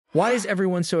Why is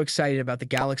everyone so excited about the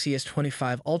Galaxy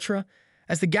S25 Ultra?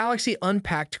 As the Galaxy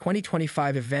Unpacked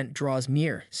 2025 event draws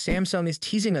near, Samsung is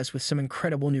teasing us with some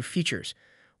incredible new features.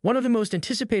 One of the most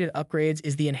anticipated upgrades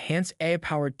is the enhanced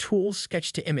AI-powered tool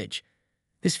Sketch-to-Image.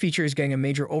 This feature is getting a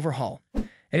major overhaul, and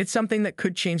it's something that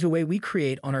could change the way we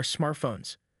create on our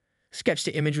smartphones.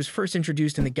 Sketch-to-Image was first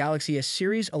introduced in the Galaxy S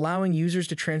series, allowing users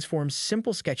to transform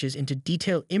simple sketches into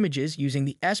detailed images using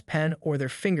the S Pen or their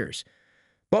fingers.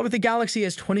 But with the Galaxy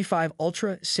S25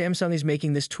 Ultra, Samsung is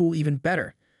making this tool even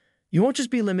better. You won't just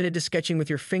be limited to sketching with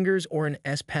your fingers or an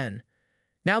S Pen.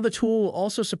 Now the tool will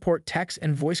also support text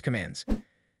and voice commands.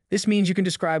 This means you can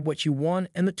describe what you want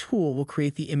and the tool will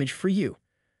create the image for you.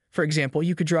 For example,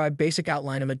 you could draw a basic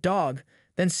outline of a dog,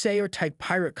 then say or type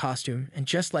pirate costume, and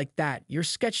just like that, your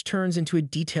sketch turns into a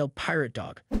detailed pirate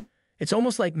dog. It's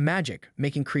almost like magic,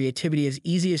 making creativity as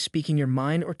easy as speaking your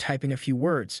mind or typing a few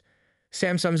words.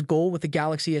 Samsung's goal with the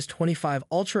Galaxy S25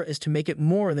 Ultra is to make it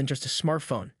more than just a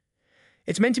smartphone.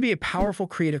 It's meant to be a powerful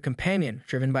creative companion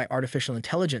driven by artificial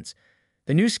intelligence.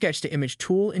 The new Sketch-to-Image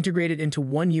tool integrated into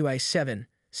One UI 7,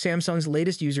 Samsung's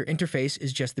latest user interface,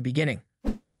 is just the beginning.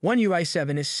 One UI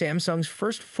 7 is Samsung's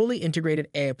first fully integrated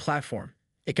AI platform.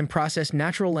 It can process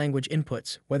natural language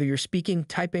inputs, whether you're speaking,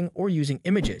 typing, or using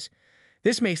images.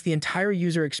 This makes the entire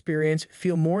user experience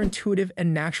feel more intuitive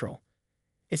and natural.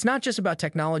 It's not just about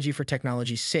technology for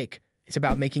technology's sake. It's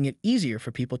about making it easier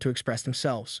for people to express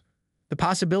themselves. The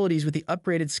possibilities with the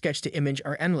upgraded Sketch-to-Image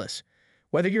are endless.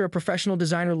 Whether you're a professional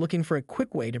designer looking for a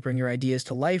quick way to bring your ideas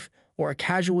to life, or a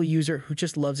casual user who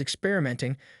just loves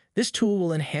experimenting, this tool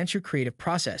will enhance your creative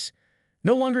process.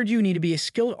 No longer do you need to be a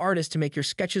skilled artist to make your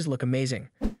sketches look amazing.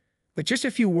 With just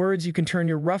a few words, you can turn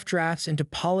your rough drafts into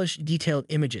polished, detailed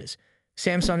images.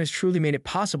 Samsung has truly made it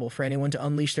possible for anyone to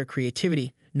unleash their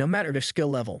creativity, no matter their skill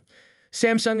level.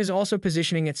 Samsung is also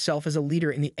positioning itself as a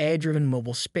leader in the AI-driven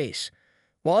mobile space.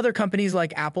 While other companies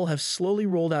like Apple have slowly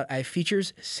rolled out AI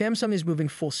features, Samsung is moving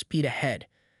full speed ahead.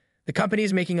 The company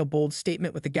is making a bold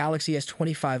statement with the Galaxy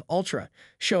S25 Ultra,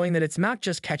 showing that it's not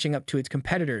just catching up to its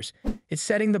competitors, it's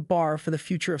setting the bar for the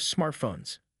future of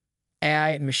smartphones.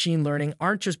 AI and machine learning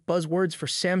aren't just buzzwords for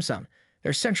Samsung,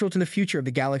 they're central to the future of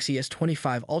the Galaxy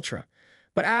S25 Ultra.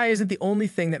 But AI isn't the only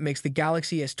thing that makes the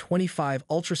Galaxy S25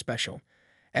 Ultra special.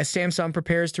 As Samsung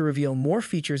prepares to reveal more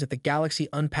features at the Galaxy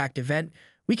Unpacked event,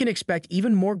 we can expect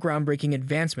even more groundbreaking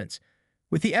advancements.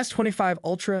 With the S25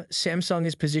 Ultra, Samsung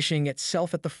is positioning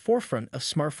itself at the forefront of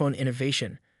smartphone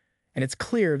innovation, and it's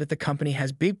clear that the company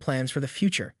has big plans for the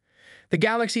future. The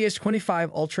Galaxy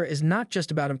S25 Ultra is not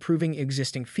just about improving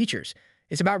existing features,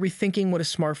 it's about rethinking what a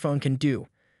smartphone can do.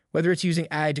 Whether it's using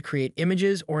AI to create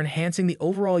images or enhancing the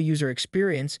overall user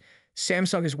experience,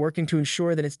 Samsung is working to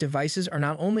ensure that its devices are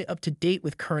not only up to date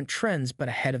with current trends, but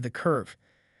ahead of the curve.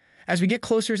 As we get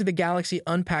closer to the Galaxy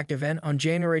Unpacked event on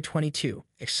January 22,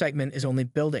 excitement is only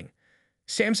building.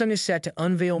 Samsung is set to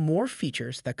unveil more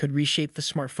features that could reshape the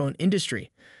smartphone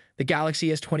industry. The Galaxy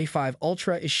S25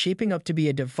 Ultra is shaping up to be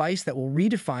a device that will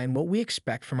redefine what we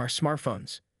expect from our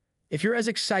smartphones. If you're as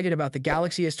excited about the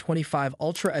Galaxy S25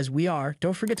 Ultra as we are,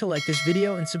 don't forget to like this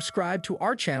video and subscribe to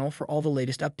our channel for all the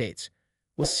latest updates.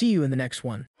 We'll see you in the next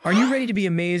one. Are you ready to be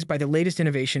amazed by the latest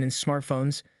innovation in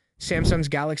smartphones? Samsung's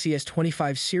Galaxy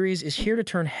S25 series is here to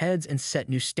turn heads and set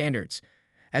new standards.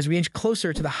 As we inch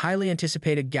closer to the highly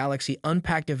anticipated Galaxy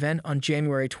Unpacked event on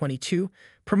January 22,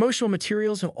 promotional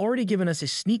materials have already given us a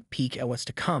sneak peek at what's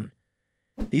to come.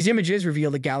 These images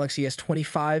reveal the Galaxy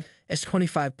S25,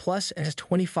 S25 Plus, and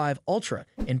S25 Ultra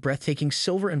in breathtaking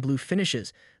silver and blue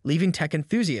finishes, leaving tech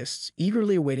enthusiasts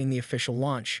eagerly awaiting the official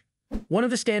launch. One of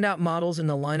the standout models in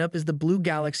the lineup is the blue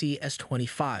Galaxy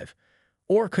S25.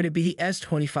 Or could it be the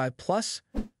S25 Plus?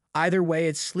 Either way,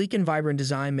 its sleek and vibrant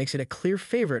design makes it a clear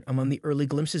favorite among the early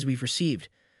glimpses we've received.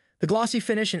 The glossy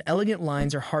finish and elegant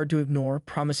lines are hard to ignore,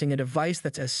 promising a device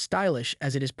that's as stylish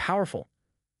as it is powerful.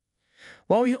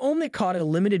 While we only caught a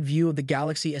limited view of the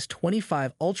Galaxy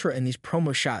S25 Ultra in these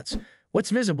promo shots, what's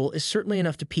visible is certainly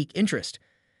enough to pique interest.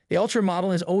 The Ultra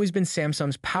model has always been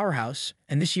Samsung's powerhouse,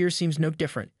 and this year seems no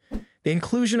different. The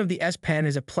inclusion of the S Pen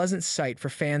is a pleasant sight for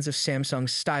fans of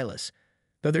Samsung's stylus,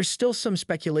 though there's still some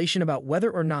speculation about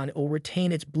whether or not it will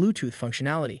retain its Bluetooth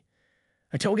functionality.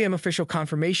 Until we have official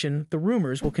confirmation, the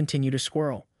rumors will continue to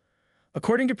swirl.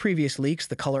 According to previous leaks,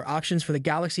 the color options for the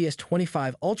Galaxy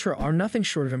S25 Ultra are nothing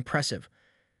short of impressive.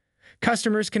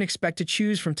 Customers can expect to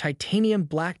choose from titanium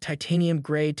black, titanium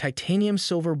gray, titanium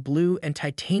silver blue, and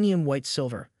titanium white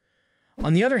silver.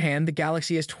 On the other hand, the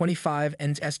Galaxy S25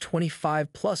 and S25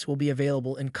 Plus will be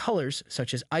available in colors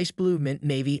such as ice blue, mint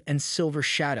navy, and silver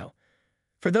shadow.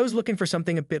 For those looking for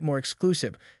something a bit more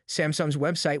exclusive, Samsung's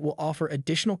website will offer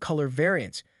additional color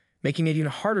variants. making it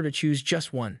even harder to choose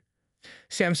just one.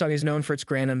 Samsung is known for its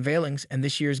grand unveilings, and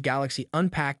this year's Galaxy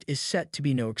Unpacked is set to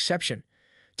be no exception.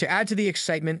 To add to the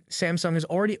excitement, Samsung has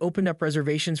already opened up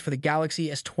reservations for the Galaxy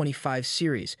S25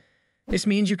 series. This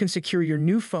means you can secure your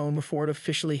new phone before it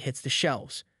officially hits the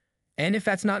shelves. And if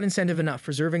that's not incentive enough,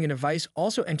 reserving a device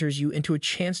also enters you into a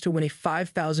chance to win a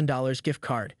 $5,000 gift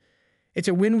card. It's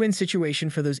a win-win situation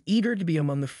for those eager to be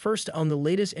among the first to own the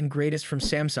latest and greatest from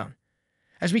Samsung.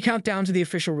 As we count down to the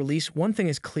official release, one thing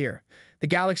is clear. The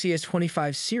Galaxy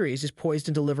S25 series is poised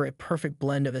to deliver a perfect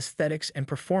blend of aesthetics and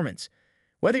performance.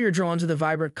 Whether you're drawn to the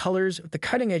vibrant colors, the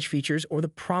cutting-edge features, or the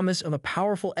promise of a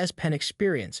powerful S Pen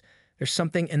experience, there's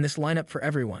something in this lineup for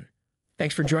everyone.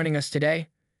 Thanks for joining us today.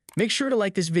 Make sure to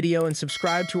like this video and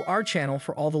subscribe to our channel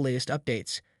for all the latest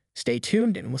updates. Stay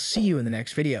tuned, and we'll see you in the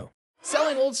next video.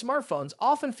 Selling old smartphones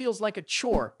often feels like a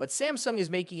chore, but Samsung is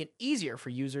making it easier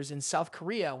for users in South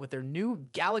Korea with their new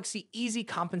Galaxy Easy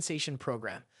Compensation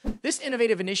Program. This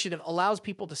innovative initiative allows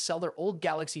people to sell their old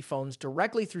Galaxy phones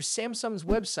directly through Samsung's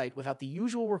website without the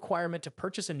usual requirement to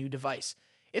purchase a new device.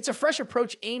 It's a fresh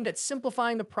approach aimed at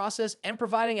simplifying the process and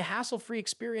providing a hassle-free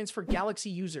experience for Galaxy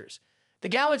users. The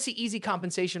Galaxy Easy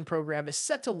Compensation Program is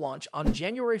set to launch on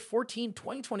January 14,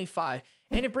 2025,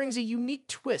 and it brings a unique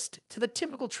twist to the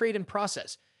typical trade-in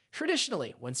process.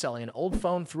 Traditionally, when selling an old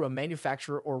phone through a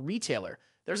manufacturer or retailer,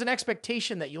 there's an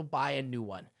expectation that you'll buy a new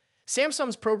one.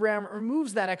 Samsung's program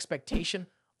removes that expectation,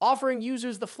 offering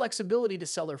users the flexibility to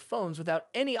sell their phones without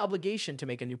any obligation to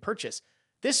make a new purchase.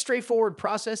 This straightforward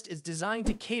process is designed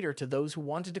to cater to those who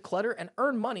want to declutter and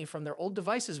earn money from their old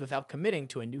devices without committing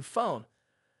to a new phone.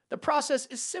 The process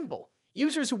is simple.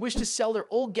 Users who wish to sell their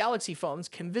old Galaxy phones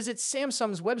can visit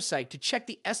Samsung's website to check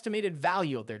the estimated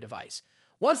value of their device.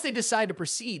 Once they decide to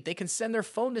proceed, they can send their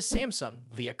phone to Samsung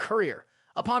via courier.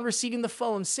 Upon receiving the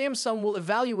phone, Samsung will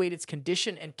evaluate its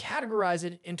condition and categorize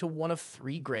it into one of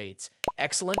 3 grades: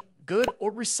 excellent, good, or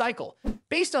recycle.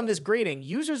 Based on this grading,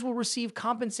 users will receive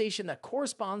compensation that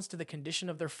corresponds to the condition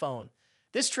of their phone.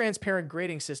 This transparent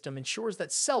grading system ensures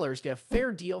that sellers get a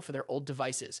fair deal for their old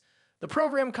devices. The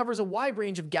program covers a wide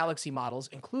range of Galaxy models,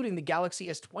 including the Galaxy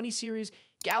S20 series,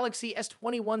 Galaxy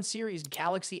S21 series,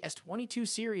 Galaxy S22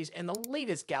 series, and the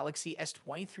latest Galaxy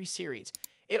S23 series.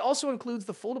 It also includes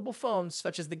the foldable phones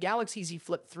such as the Galaxy Z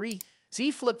Flip 3,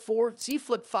 Z Flip 4, Z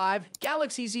Flip 5,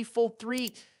 Galaxy Z Fold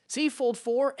 3, Z Fold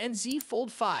 4, and Z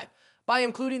Fold 5. By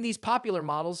including these popular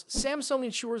models, Samsung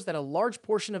ensures that a large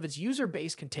portion of its user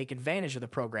base can take advantage of the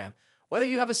program. Whether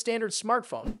you have a standard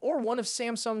smartphone or one of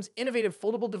Samsung's innovative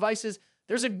foldable devices,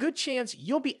 there's a good chance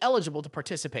you'll be eligible to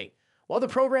participate. While the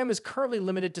program is currently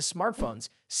limited to smartphones,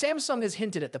 Samsung has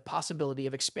hinted at the possibility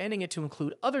of expanding it to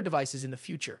include other devices in the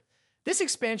future. This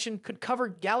expansion could cover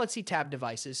Galaxy Tab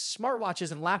devices,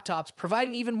 smartwatches, and laptops,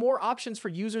 providing even more options for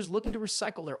users looking to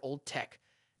recycle their old tech.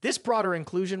 This broader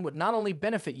inclusion would not only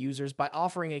benefit users by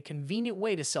offering a convenient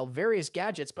way to sell various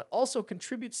gadgets, but also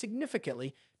contribute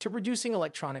significantly to reducing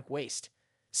electronic waste.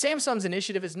 Samsung's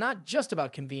initiative is not just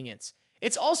about convenience.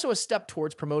 It's also a step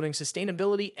towards promoting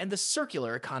sustainability and the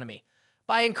circular economy.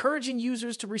 By encouraging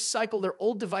users to recycle their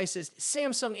old devices,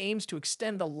 Samsung aims to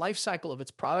extend the life cycle of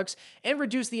its products and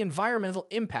reduce the environmental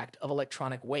impact of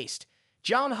electronic waste.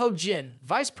 John Ho-jin,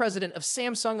 Vice President of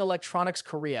Samsung Electronics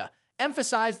Korea,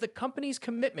 emphasized the company's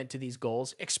commitment to these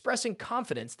goals, expressing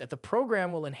confidence that the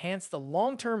program will enhance the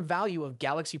long-term value of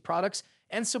Galaxy products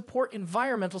and support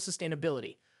environmental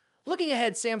sustainability. Looking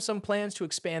ahead, Samsung plans to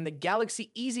expand the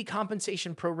Galaxy Easy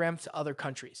Compensation Program to other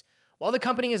countries. While the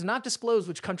company has not disclosed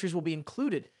which countries will be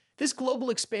included, this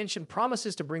global expansion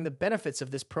promises to bring the benefits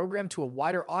of this program to a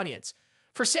wider audience.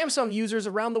 For Samsung users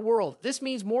around the world, this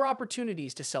means more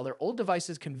opportunities to sell their old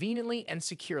devices conveniently and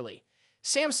securely.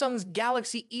 Samsung's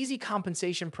Galaxy Easy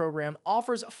Compensation Program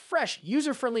offers a fresh,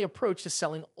 user-friendly approach to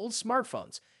selling old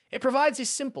smartphones. It provides a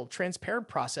simple, transparent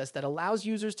process that allows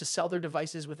users to sell their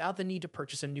devices without the need to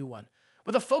purchase a new one.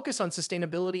 With a focus on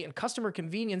sustainability and customer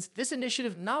convenience, this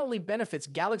initiative not only benefits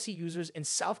Galaxy users in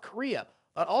South Korea,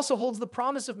 but also holds the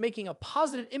promise of making a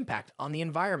positive impact on the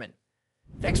environment.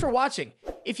 Thanks for watching.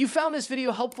 If you found this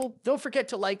video helpful, don't forget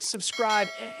to like, subscribe,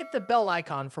 and hit the bell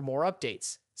icon for more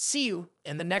updates. See you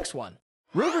in the next one.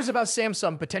 Rumors about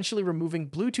Samsung potentially removing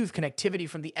Bluetooth connectivity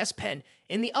from the S Pen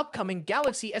in the upcoming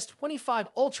Galaxy S25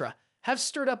 Ultra have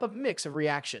stirred up a mix of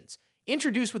reactions.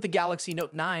 Introduced with the Galaxy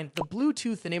Note 9, the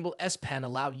Bluetooth-enabled S Pen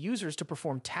allowed users to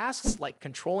perform tasks like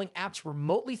controlling apps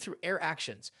remotely through Air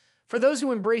Actions. For those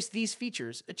who embrace these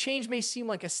features, the change may seem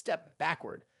like a step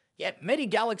backward. Yet many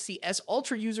Galaxy S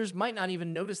Ultra users might not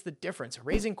even notice the difference,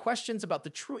 raising questions about the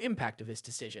true impact of this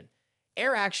decision.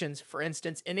 Air Actions, for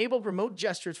instance, enabled remote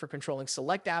gestures for controlling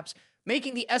select apps,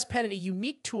 making the S Pen a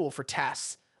unique tool for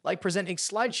tasks like presenting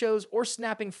slideshows or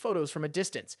snapping photos from a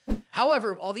distance.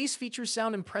 However, while these features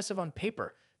sound impressive on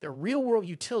paper, their real-world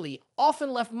utility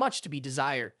often left much to be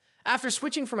desired. After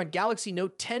switching from a Galaxy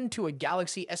Note 10 to a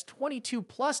Galaxy S22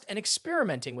 Plus and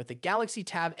experimenting with the Galaxy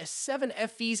Tab S7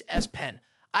 FE's S Pen,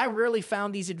 I rarely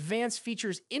found these advanced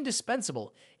features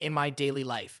indispensable in my daily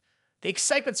life. The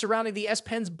excitement surrounding the S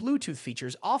Pen's Bluetooth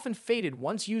features often faded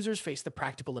once users faced the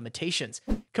practical limitations.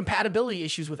 Compatibility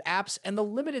issues with apps and the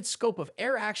limited scope of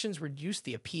Air actions reduced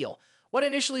the appeal. What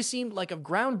initially seemed like a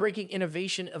groundbreaking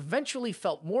innovation eventually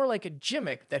felt more like a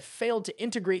gimmick that failed to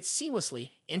integrate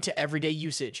seamlessly into everyday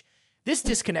usage. This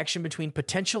disconnection between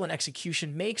potential and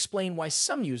execution may explain why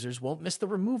some users won't miss the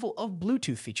removal of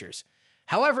Bluetooth features.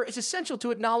 However, it's essential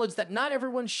to acknowledge that not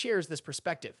everyone shares this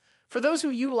perspective. For those who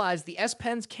utilize the S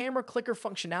Pen's camera clicker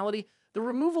functionality, the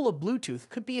removal of Bluetooth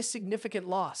could be a significant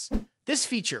loss. This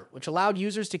feature, which allowed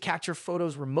users to capture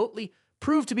photos remotely,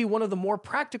 proved to be one of the more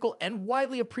practical and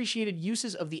widely appreciated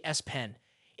uses of the S Pen.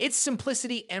 Its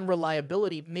simplicity and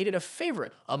reliability made it a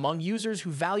favorite among users who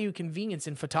value convenience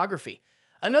in photography.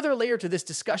 Another layer to this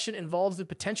discussion involves the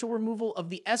potential removal of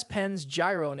the S Pen's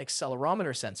gyro and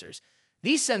accelerometer sensors.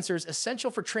 These sensors,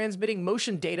 essential for transmitting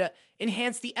motion data,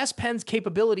 enhance the S Pen's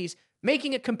capabilities,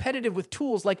 making it competitive with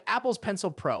tools like Apple's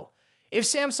Pencil Pro. If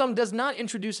Samsung does not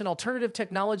introduce an alternative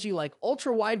technology like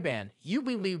ultra-wideband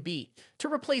UWB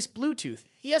to replace Bluetooth,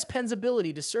 the S Pen's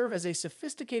ability to serve as a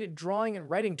sophisticated drawing and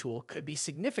writing tool could be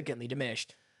significantly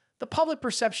diminished. The public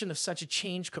perception of such a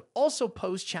change could also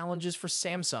pose challenges for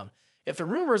Samsung. If the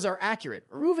rumors are accurate,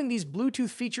 removing these Bluetooth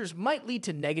features might lead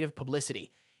to negative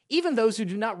publicity. Even those who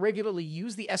do not regularly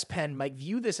use the S Pen might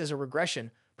view this as a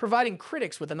regression, providing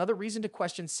critics with another reason to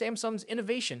question Samsung's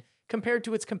innovation compared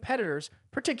to its competitors,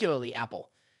 particularly Apple.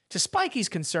 Despite these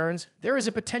concerns, there is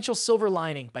a potential silver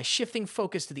lining. By shifting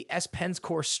focus to the S Pen's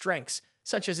core strengths,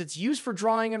 such as its use for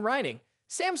drawing and writing.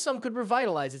 Samsung could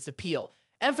revitalize its appeal.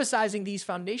 Emphasizing these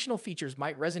foundational features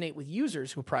might resonate with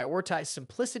users who prioritize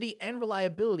simplicity and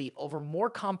reliability over more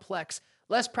complex,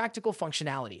 less practical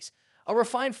functionalities. A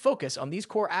refined focus on these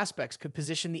core aspects could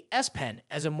position the S Pen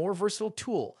as a more versatile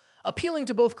tool, appealing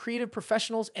to both creative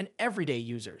professionals and everyday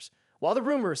users. While the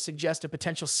rumors suggest a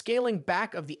potential scaling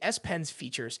back of the S Pen's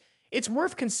features, it's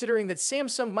worth considering that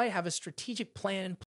Samsung might have a strategic plan in